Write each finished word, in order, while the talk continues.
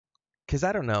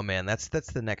I don't know, man. That's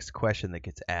the next question that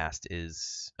gets asked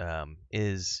is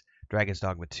Dragon's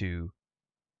Dogma 2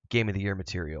 Game of the Year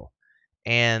material?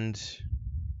 And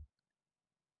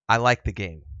I like the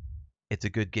game. It's a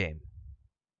good game.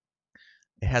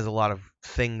 It has a lot of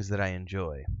things that I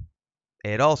enjoy.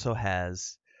 It also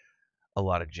has a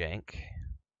lot of jank.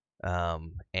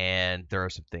 And there are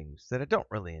some things that I don't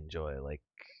really enjoy, like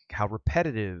how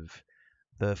repetitive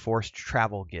the forced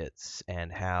travel gets,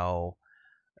 and how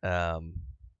um,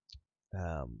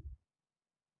 um,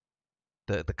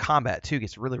 the combat too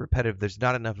gets really repetitive. There's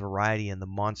not enough variety in the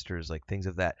monsters, like things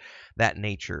of that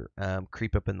nature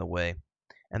creep up in the way,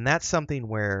 and that's something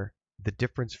where the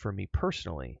difference for me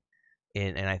personally,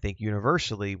 and I think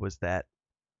universally, was that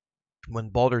when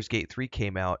Baldur's Gate 3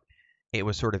 came out, it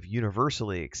was sort of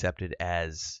universally accepted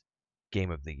as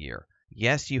game of the year.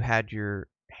 Yes, you had your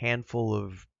handful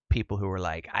of people who were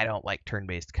like, I don't like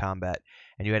turn-based combat,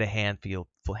 and you had a handful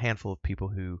of people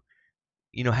who,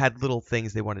 had little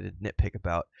things they wanted to nitpick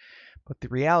about. But the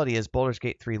reality is Baldur's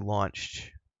Gate 3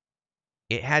 launched,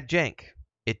 it had jank.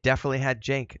 It definitely had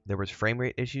jank. There was frame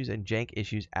rate issues and jank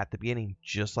issues at the beginning,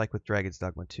 just like with Dragon's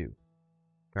Dogma 2.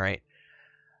 All right.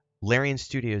 Larian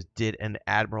Studios did an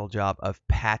admirable job of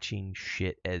patching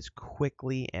shit as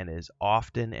quickly and as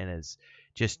often and as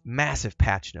just massive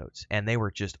patch notes. And they were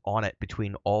just on it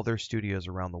between all their studios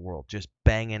around the world, just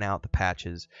banging out the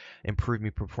patches,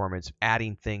 improving performance,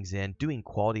 adding things in, doing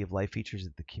quality of life features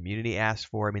that the community asked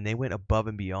for. I mean, they went above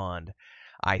and beyond,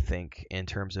 I think, in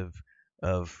terms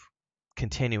of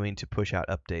continuing to push out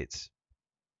updates.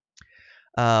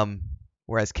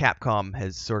 Whereas Capcom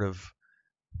has sort of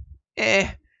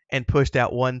and pushed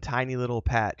out one tiny little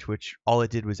patch, which all it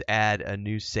did was add a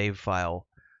new save file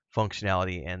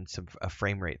functionality and a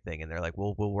frame rate thing, and they're like,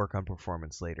 we'll work on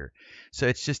performance later. So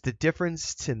it's just the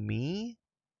difference to me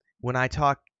when I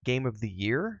talk game of the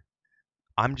year.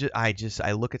 I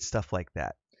look at stuff like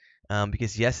that,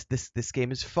 because yes, this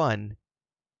game is fun,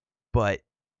 but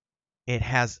it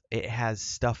has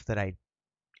stuff that I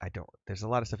don't. There's a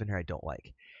lot of stuff in here I don't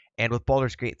like, and with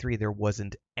Baldur's Gate 3, there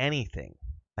wasn't anything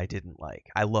I didn't like.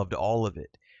 I loved all of it.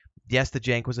 Yes, the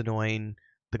jank was annoying.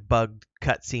 The bugged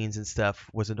cutscenes and stuff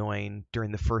was annoying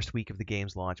during the first week of the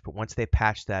game's launch, but once they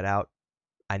patched that out,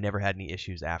 I never had any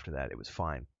issues after that. It was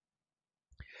fine.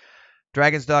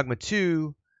 Dragon's Dogma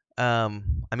 2, I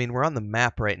mean, we're on the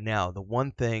map right now. The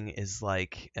one thing is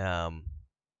like,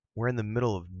 we're in the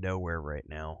middle of nowhere right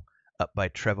now, up by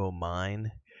Trevo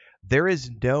Mine. There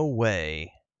is no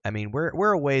way. I mean,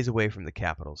 we're a ways away from the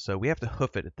capital, so we have to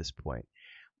hoof it at this point.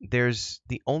 There's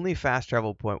the only fast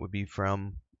travel point would be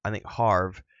from, I think,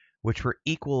 Harv, which we're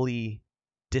equally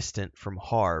distant from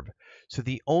Harv. So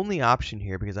the only option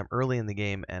here, because I'm early in the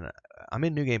game and I'm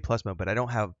in New Game Plus mode, but I don't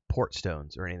have port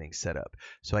stones or anything set up,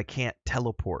 so I can't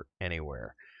teleport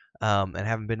anywhere, and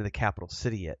haven't been to the capital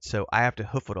city yet. So I have to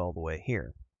hoof it all the way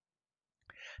here.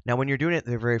 Now, when you're doing it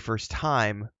the very first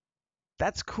time,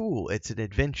 that's cool. It's an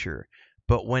adventure.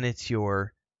 But when it's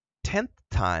your 10th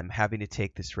time having to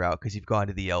take this route, because you've gone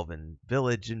to the Elven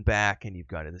village and back, and you've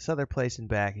gone to this other place and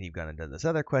back, and you've gone and done this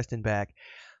other quest and back,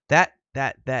 that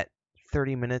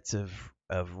 30 minutes of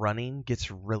running gets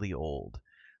really old.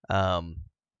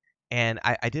 And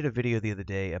I did a video the other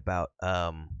day about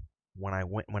when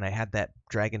I had that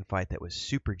dragon fight that was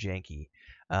super janky.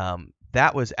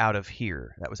 That was out of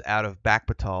here. That was out of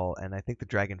Backbatal, and I think the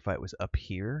dragon fight was up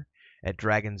here at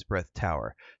Dragon's Breath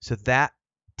Tower. So that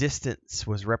distance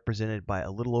was represented by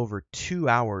a little over 2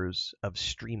 hours of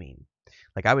streaming.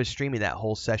 Like, I was streaming that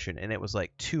whole session, and it was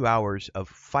like 2 hours of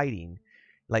fighting.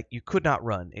 Like, you could not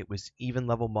run. It was even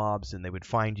level mobs, and they would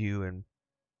find you, and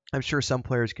I'm sure some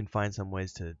players can find some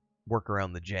ways to work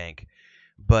around the jank,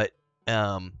 but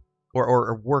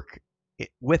or work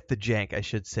with the jank, I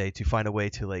should say, to find a way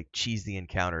to like cheese the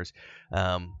encounters.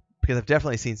 Because I've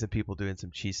definitely seen some people doing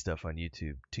some cheese stuff on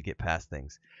YouTube to get past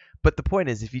things. But the point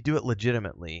is, if you do it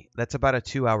legitimately, that's about a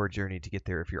 2-hour journey to get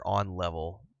there if you're on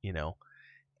level,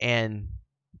 and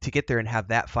to get there and have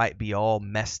that fight be all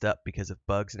messed up because of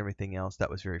bugs and everything else, that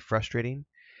was very frustrating.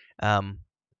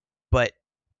 But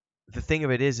the thing of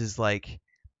it is like,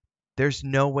 there's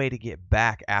no way to get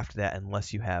back after that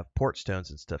unless you have port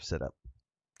stones and stuff set up,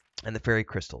 and the fairy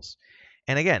crystals.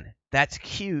 And again, that's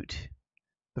cute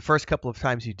the first couple of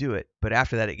times you do it, but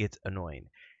after that it gets annoying.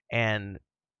 And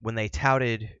when they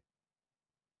touted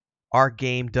our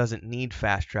game doesn't need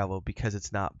fast travel because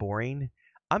it's not boring,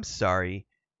 I'm sorry,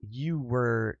 you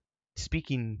were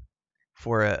speaking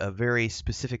for a very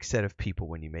specific set of people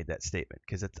when you made that statement,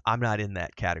 because I'm not in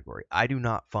that category. I do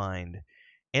not find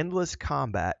endless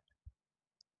combat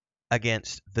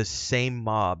against the same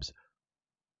mobs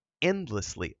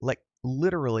endlessly. Like,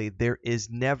 literally there is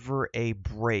never a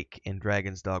break in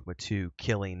Dragon's Dogma 2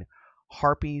 killing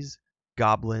harpies,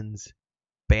 goblins,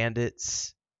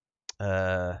 bandits,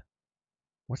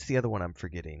 what's the other one I'm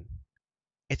forgetting?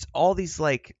 It's all these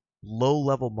like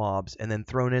low-level mobs, and then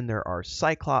thrown in there are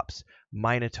Cyclops,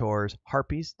 Minotaurs,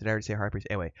 Harpies. Did I already say Harpies?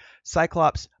 Anyway,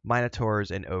 Cyclops,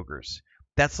 Minotaurs, and Ogres.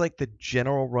 That's like the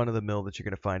general run-of-the-mill that you're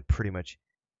going to find pretty much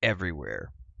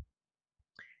everywhere.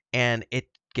 And it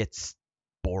gets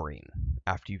boring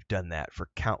after you've done that for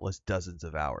countless dozens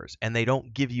of hours. And they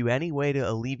don't give you any way to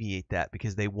alleviate that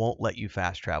because they won't let you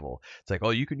fast travel. It's like,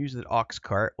 oh, you can use an ox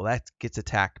cart. Well, that gets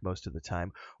attacked most of the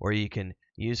time. Or you can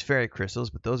use fairy crystals,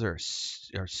 but those are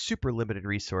super limited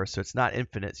resource, so it's not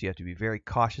infinite, so you have to be very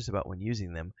cautious about when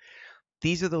using them.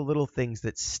 These are the little things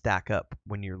that stack up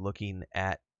when you're looking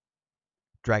at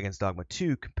Dragon's Dogma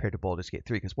 2 compared to Baldur's Gate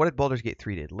 3. Because what did Baldur's Gate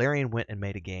 3 did? Larian went and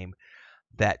made a game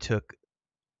that took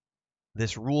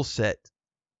this rule set,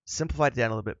 simplified it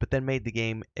down a little bit, but then made the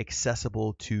game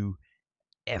accessible to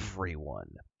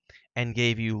everyone and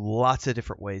gave you lots of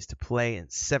different ways to play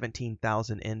and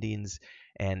 17,000 endings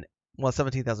and, well,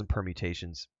 17,000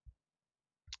 permutations,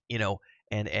 you know,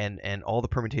 and all the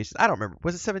permutations. I don't remember.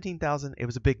 Was it 17,000? It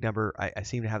was a big number. I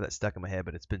seem to have that stuck in my head,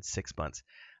 but it's been 6 months.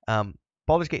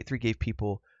 Baldur's Gate 3 gave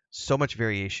people so much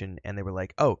variation, and they were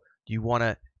like, oh, do you want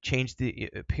to change the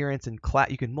appearance and class?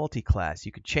 You can multi-class.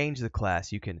 You can change the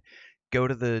class. You can go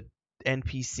to the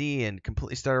NPC and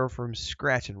completely start over from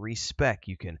scratch and respec.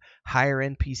 You can hire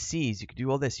NPCs. You can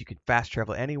do all this. You can fast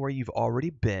travel anywhere you've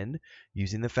already been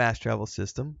using the fast travel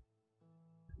system.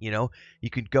 You know,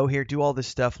 you could go here, do all this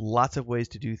stuff, lots of ways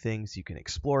to do things. You can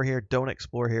explore here, don't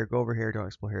explore here, go over here, don't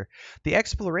explore here. The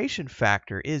exploration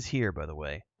factor is here, by the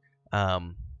way,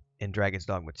 in Dragon's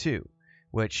Dogma 2,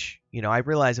 which, you know, I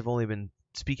realize I've only been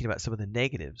speaking about some of the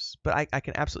negatives, but I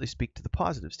can absolutely speak to the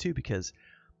positives too, because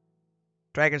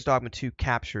Dragon's Dogma 2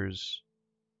 captures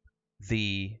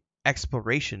the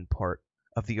exploration part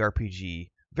of the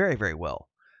RPG very, very well.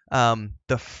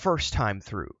 The first time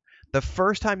through. The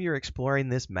first time you're exploring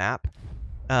this map,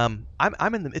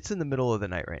 it's in the middle of the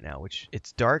night right now, which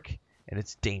it's dark and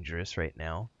it's dangerous right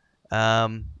now.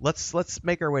 Let's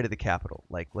make our way to the capital.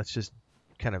 Like, let's just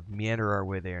kind of meander our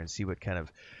way there and see what kind of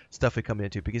stuff we come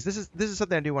into, because this is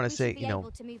something I do want to say, you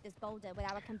know. To move this boulder with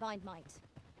our combined might.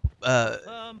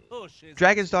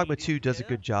 Dragon's Dogma 2 does a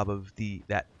good job of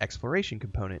that exploration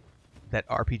component that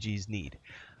RPGs need.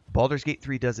 Baldur's Gate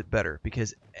 3 does it better,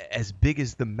 because as big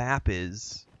as the map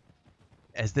is,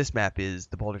 as this map is,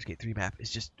 the Baldur's Gate 3 map is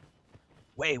just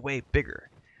way, way bigger.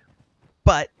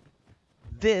 But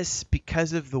this,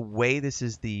 because of the way this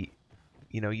is you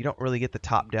know, you don't really get the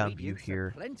top-down view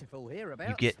here.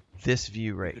 You get this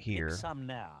view right here. Pick some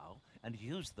now and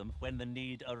use them when the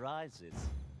need arises.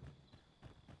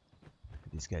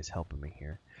 These guys helping me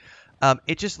here.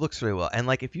 It just looks really well. And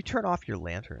like, if you turn off your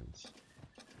lanterns,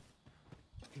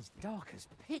 it's dark as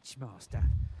pitch, Master.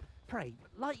 Pray,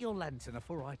 light your lantern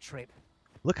before I trip.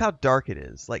 Look how dark it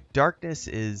is. Like, darkness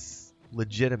is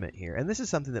legitimate here. And this is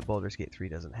something that Baldur's Gate 3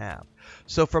 doesn't have.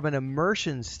 So from an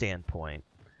immersion standpoint,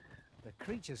 the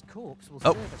creature's corpse will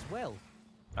serve us well.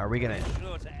 Are we going to...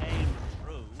 Sure to aim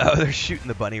true. Oh, they're shooting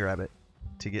the bunny rabbit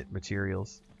to get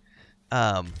materials.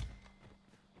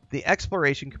 The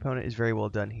exploration component is very well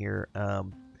done here.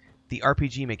 The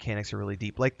RPG mechanics are really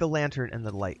deep, like the lantern and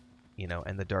the light, you know,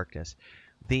 and the darkness.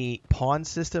 The pawn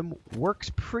system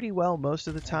works pretty well most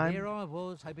of the time.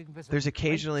 There's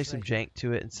occasionally some jank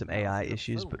to it and some AI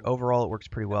issues, but overall it works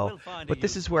pretty well. But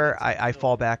this is where I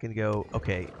fall back and go,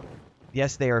 okay,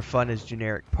 yes, they are fun as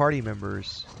generic party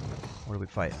members. What do we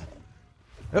fight?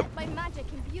 Oh. By magic,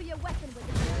 imbue your weapon with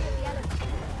the fury of the elements.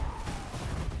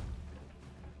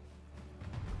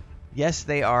 Yes,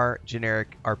 they are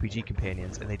generic RPG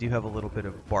companions, and they do have a little bit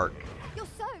of bark.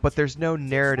 But there's no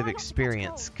narrative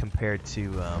experience compared to,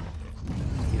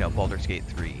 you know, Baldur's Gate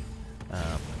 3.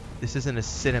 This isn't a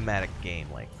cinematic game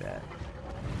like that.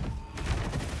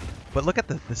 But look at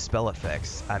the spell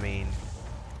effects. I mean,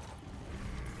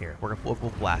 here, we'll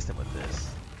blast him with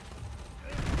this.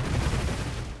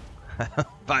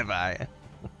 Bye-bye.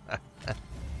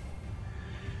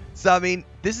 So, I mean,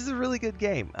 this is a really good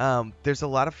game. There's a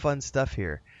lot of fun stuff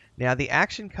here. Now, the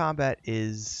action combat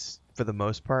is, for the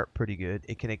most part, pretty good.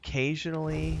 It can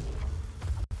occasionally...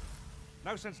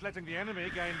 No sense letting the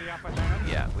enemy gain the upper hand.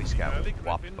 Yeah, we just got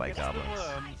whopped by goblins.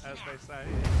 Worm, as they say.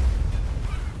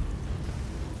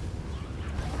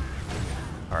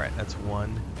 Alright, that's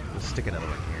one. Let's stick another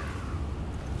one here.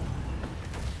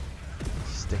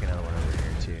 Stick another one over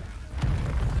here, too.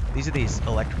 These are these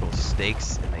electrical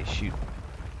stakes, and they shoot...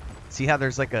 See how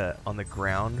there's like on the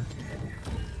ground,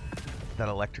 that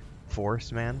electric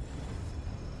force, man.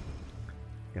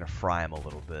 Gonna fry him a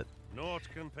little bit. Naught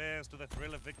compares to the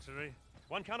thrill of victory.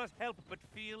 One cannot help but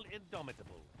feel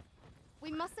indomitable.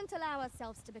 We mustn't allow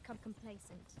ourselves to become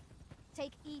complacent.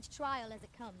 Take each trial as it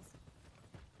comes.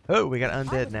 Oh, we got I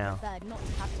undead would have now. preferred not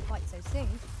to have to fight so soon,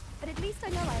 but at least I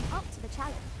know I am up to the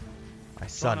challenge. I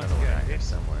saw Try not another to one get out here hit.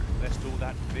 somewhere. Let's do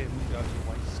that vim dirty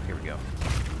waste. Here we go.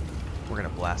 We're gonna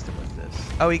blast him with this.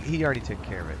 Oh, he already took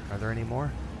care of it. Are there any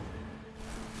more?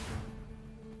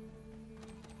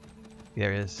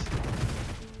 There is.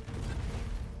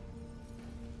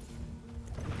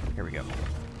 Here we go.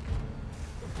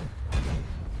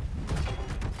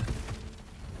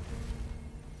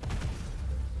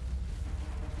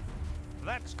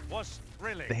 That was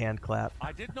thrilling. The hand clap.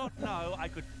 I did not know I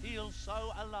could feel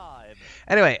so alive.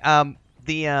 Anyway,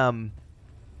 the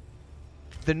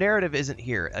narrative isn't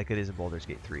here like it is in Baldur's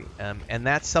Gate 3, and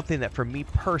that's something that for me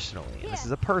personally, and this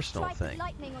is a personal Strike thing.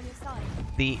 lightning on your side.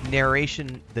 The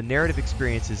narration, the narrative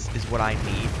experience is what I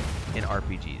need in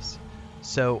RPGs.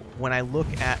 So when I look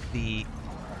at the,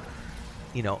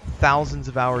 you know, thousands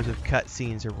of hours of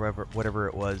cutscenes or whatever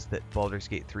it was that Baldur's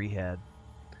Gate 3 had,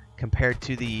 compared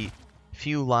to the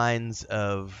few lines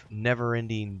of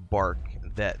never-ending bark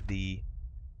that the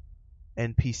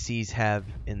NPCs have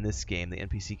in this game, the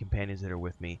NPC companions that are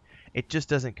with me, it just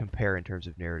doesn't compare in terms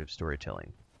of narrative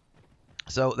storytelling.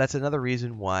 So that's another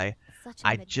reason why Such a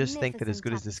I just think that as magnificent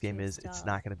good as this game tapestry is, of it's stars.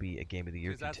 not going to be a Game of the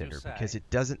Year Is that to contender say? because it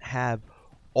doesn't have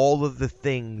all of the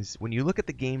things. When you look at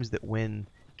the games that win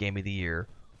Game of the Year,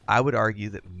 I would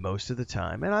argue that most of the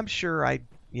time, and I'm sure I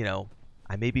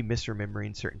may be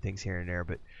misremembering certain things here and there,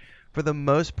 but for the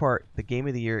most part, the Game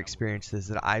of the Year experiences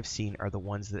that I've seen are the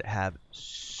ones that have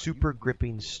super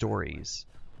gripping stories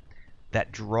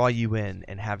that draw you in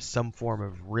and have some form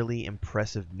of really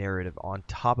impressive narrative on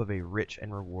top of a rich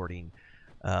and rewarding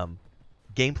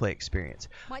gameplay experience.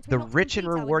 Might we The not rich and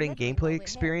complete our rewarding delivery while gameplay we're here?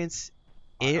 experience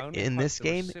I only in hope this the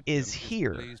game recipient is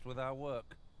here, pleased with our work.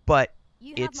 but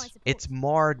You have my it's support.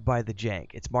 marred by the jank.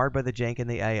 It's marred by the jank in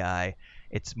the AI.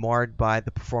 It's marred by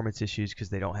the performance issues because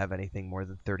they don't have anything more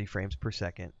than 30 frames per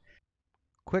second.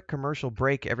 Quick commercial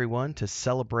break, everyone, to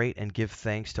celebrate and give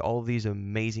thanks to all of these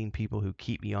amazing people who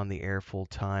keep me on the air full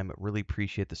time. Really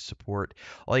appreciate the support.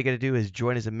 All you got to do is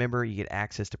join as a member. You get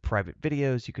access to private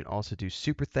videos. You can also do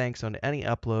super thanks on any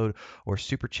upload or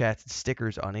super chats and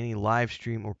stickers on any live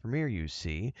stream or premiere you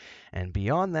see. And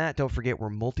beyond that, don't forget we're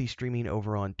multi-streaming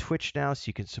over on Twitch now, so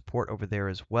you can support over there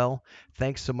as well.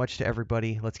 Thanks so much to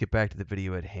everybody. Let's get back to the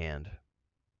video at hand.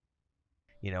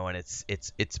 You know, and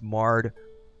it's marred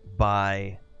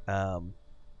by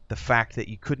the fact that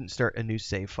you couldn't start a new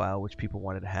save file, which people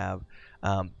wanted to have.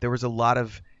 There was a lot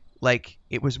of, like,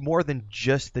 it was more than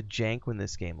just the jank when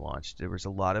this game launched. There was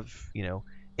a lot of, you know,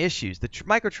 issues. The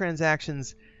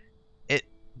microtransactions,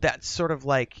 that's sort of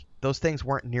like, those things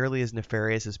weren't nearly as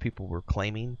nefarious as people were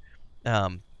claiming.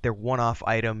 They're one-off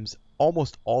items.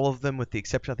 Almost all of them, with the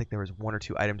exception, I think there was one or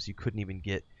two items you couldn't even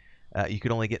get. You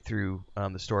could only get through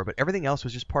the store, but everything else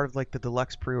was just part of like the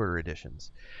deluxe pre-order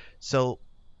editions. So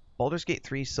Baldur's Gate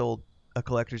 3 sold a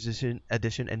collector's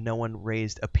edition and no one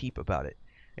raised a peep about it.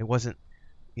 It wasn't,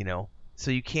 you know,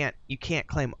 so you can't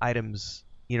claim items,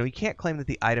 you know, you can't claim that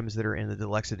the items that are in the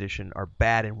deluxe edition are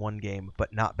bad in one game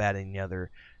but not bad in the other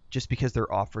just because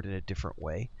they're offered in a different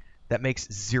way. That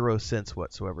makes zero sense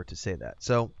whatsoever to say that.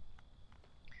 So,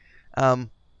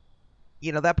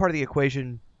 you know, that part of the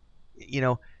equation, you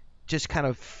know, just kind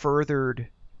of furthered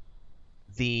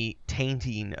the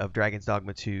tainting of Dragon's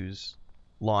Dogma 2's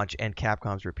launch and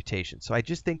Capcom's reputation. So I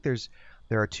just think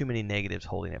there are too many negatives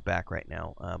holding it back right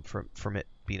now from it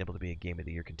being able to be a Game of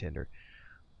the Year contender,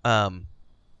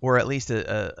 or at least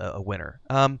a winner.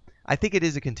 I think it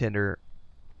is a contender.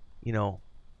 You know,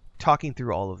 talking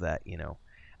through all of that, you know,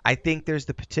 I think there's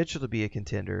the potential to be a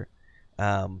contender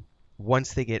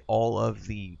once they get all of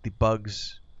the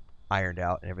bugs ironed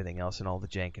out and everything else and all the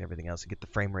jank and everything else and get the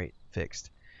frame rate fixed.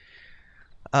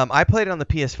 I played it on the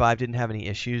PS5, didn't have any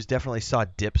issues. Definitely saw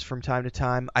dips from time to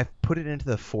time. I've put it into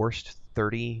the forced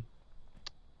 30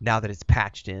 now that it's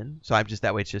patched in. So I'm just,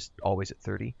 that way it's just always at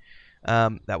 30.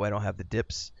 That way I don't have the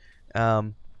dips.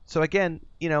 So again,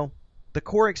 you know, the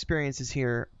core experience is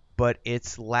here, but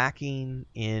it's lacking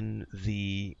in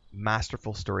the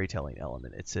masterful storytelling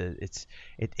element.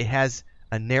 It has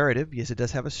a narrative. Yes, it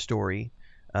does have a story.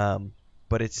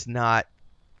 But it's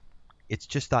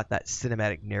just not that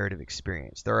cinematic narrative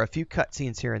experience. There are a few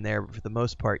cutscenes here and there, but for the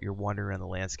most part, you're wandering around the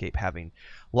landscape having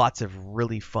lots of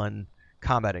really fun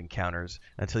combat encounters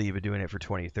until you've been doing it for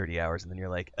 20 or 30 hours, and then you're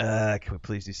like, can we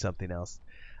please do something else?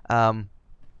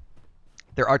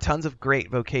 There are tons of great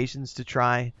vocations to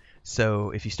try.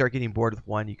 So if you start getting bored with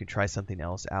one, you can try something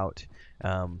else out.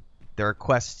 There are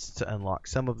quests to unlock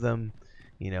some of them.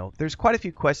 You know, there's quite a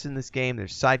few quests in this game.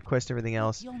 There's side quests and everything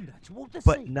else, Yonder, toward the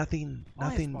but sea. nothing I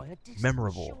espy a distant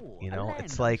memorable. shore, You a know, land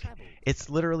it's like untravelled. it's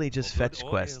literally just For good fetch or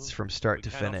quests ill, from start we to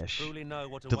cannot finish. truly know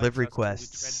what Delivery awaits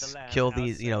us till we tread quests, the land kill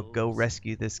these, you know, go ourselves.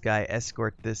 rescue this guy,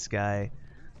 escort this guy.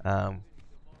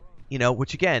 You know,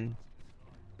 which again,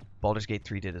 Baldur's Gate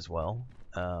 3 did as well.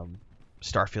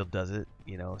 Starfield does it.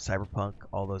 You know, Cyberpunk,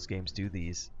 all those games do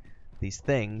these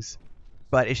things,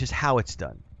 but it's just how it's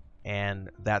done. And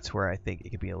that's where I think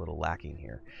it could be a little lacking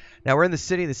here. Now we're in the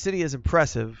city. The city is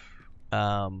impressive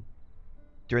during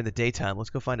the daytime.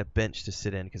 Let's go find a bench to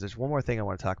sit in, because there's one more thing I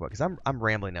want to talk about, because I'm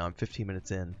rambling now. I'm 15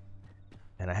 minutes in,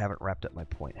 and I haven't wrapped up my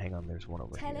point. Hang on, there's one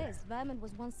over Tell here. is, Vermin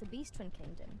was once a beastren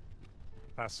kingdom.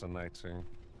 Fascinating.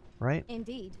 Right?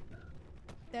 Indeed.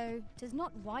 Though 'tis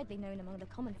not widely known among the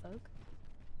common folk.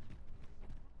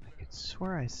 I could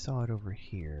swear I saw it over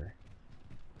here.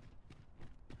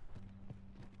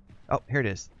 Oh, here it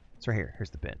is. It's right here.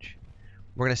 Here's the bench.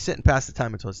 We're going to sit and pass the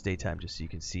time until it's daytime, just so you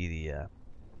can see the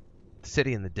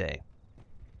city in the day.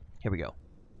 Here we go.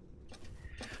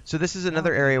 So this is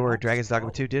another area where Dragon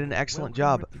Dogma 2 did an excellent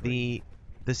job. The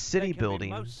city They can be building,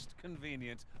 most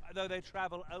convenient, though they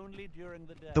travel only during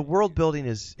the day. the world building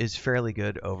is fairly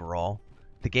good overall.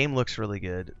 The game looks really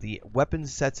good. The weapon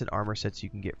sets and armor sets you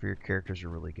can get for your characters are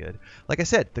really good. Like I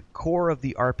said, the core of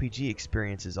the RPG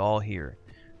experience is all here.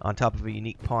 On top of a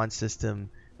unique pawn system.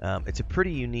 It's a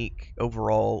pretty unique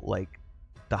overall, like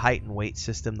the height and weight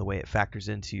system, the way it factors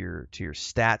into your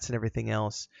stats and everything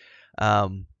else.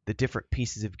 The different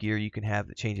pieces of gear you can have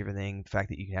that change everything. The fact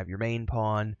that you can have your main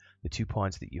pawn, the 2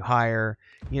 pawns that you hire.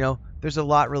 You know, there's a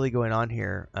lot really going on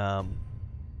here.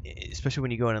 Especially when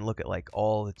you go in and look at like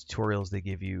all the tutorials they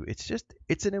give you.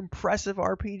 It's an impressive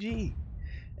RPG.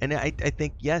 And I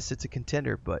think, yes, it's a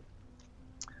contender, but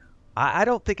I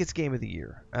don't think it's game of the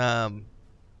year. And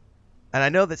I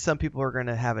know that some people are going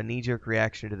to have a knee-jerk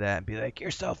reaction to that and be like,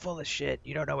 "You're so full of shit.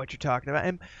 You don't know what you're talking about."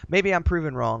 And maybe I'm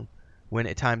proven wrong when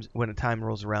a time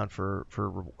rolls around for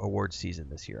awards season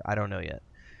this year. I don't know yet.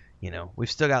 You know, we've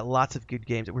still got lots of good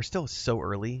games. We're still so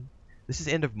early. This is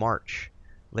end of March.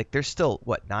 Like, there's still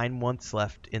 9 months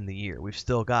left in the year. We've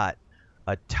still got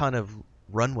a ton of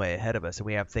runway ahead of us, and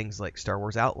we have things like Star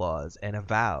Wars Outlaws and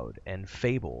Avowed and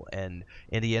Fable and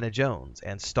Indiana Jones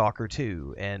and Stalker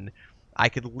 2, and I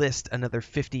could list another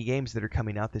 50 games that are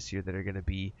coming out this year that are going to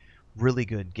be really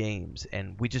good games,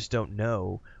 and we just don't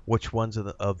know which ones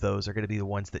of those are going to be the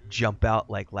ones that jump out.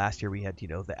 Like last year we had, you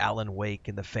know, the Alan Wake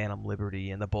and the Phantom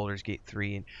Liberty and the Baldur's Gate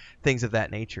 3 and things of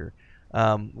that nature.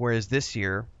 Whereas this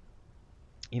year,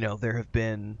 you know, there have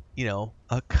been, you know,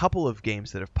 a couple of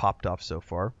games that have popped off so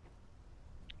far.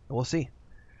 We'll see.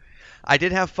 I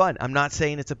did have fun. I'm not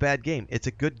saying it's a bad game. It's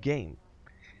a good game.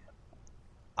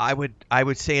 I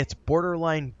would say it's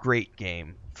borderline great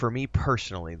game. For me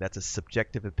personally, that's a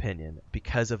subjective opinion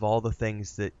because of all the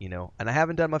things that, you know, and I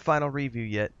haven't done my final review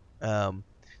yet. So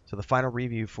the final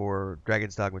review for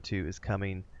Dragon's Dogma 2 is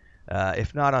coming.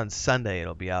 If not on Sunday,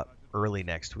 it'll be out early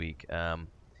next week.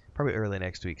 Probably early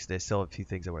next week, because I still have a few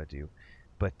things I want to do.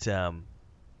 But I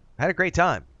had a great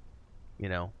time, you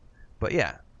know. But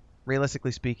yeah,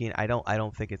 realistically speaking, I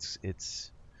don't think it's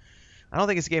I don't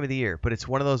think it's game of the year, but it's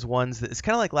one of those ones that it's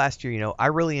kind of like last year. You know, I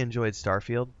really enjoyed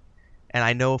Starfield, and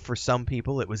I know for some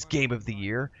people it was game of the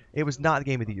year. It was not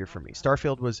game of the year for me.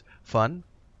 Starfield was fun,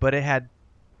 but it had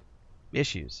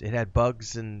issues. It had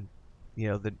bugs, and you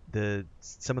know, the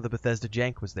some of the Bethesda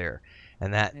jank was there,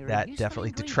 and that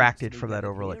definitely detracted from that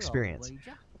overall experience.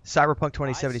 Cyberpunk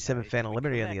 2077 Phantom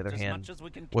Liberty, on the other hand,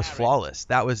 was flawless.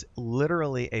 That was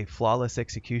literally a flawless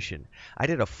execution. I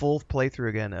did a full playthrough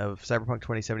again of Cyberpunk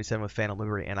 2077 with Phantom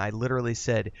Liberty, and I literally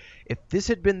said, if this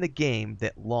had been the game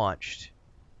that launched,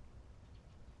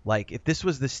 like if this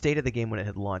was the state of the game when it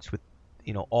had launched with,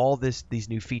 you know, all these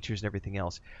new features and everything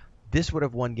else, this would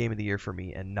have won Game of the Year for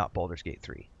me and not Baldur's Gate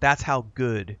 3. That's how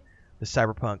good the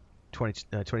Cyberpunk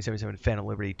 2077 Phantom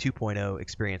Liberty 2.0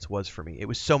 experience was for me. It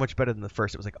was so much better than the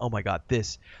first. It was like, oh my god,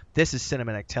 this is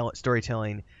cinematic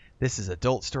storytelling. This is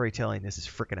adult storytelling. This is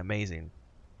freaking amazing.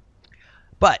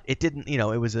 But it didn't, you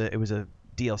know, it was a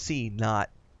DLC, not,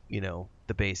 you know,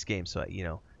 the base game. So, you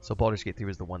know, so Baldur's Gate 3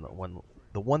 was the one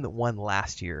that won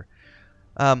last year.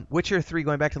 Witcher 3,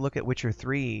 going back to look at Witcher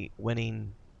 3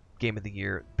 winning Game of the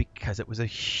Year because it was a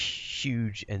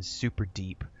huge and super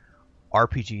deep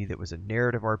RPG that was a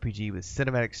narrative RPG with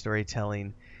cinematic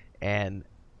storytelling and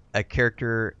a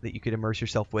character that you could immerse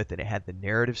yourself with, and it had the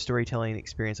narrative storytelling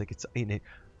experience like it's in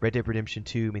Red Dead Redemption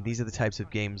 2. I mean, these are the types of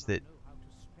games that,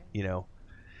 you know,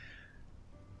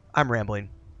 I'm rambling.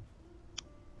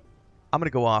 I'm going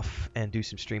to go off and do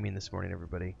some streaming this morning,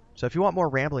 everybody. So if you want more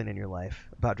rambling in your life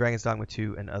about Dragon's Dogma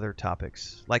 2 and other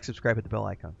topics, like, subscribe, hit the bell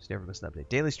icon so you never miss an update.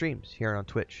 Daily streams here on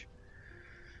Twitch.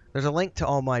 There's a link to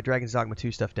all my Dragon's Dogma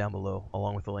 2 stuff down below,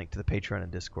 along with a link to the Patreon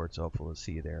and Discord, so hopefully we'll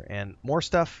see you there. And more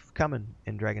stuff coming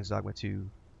in Dragon's Dogma 2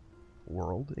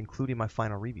 world, including my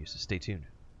final review, so stay tuned.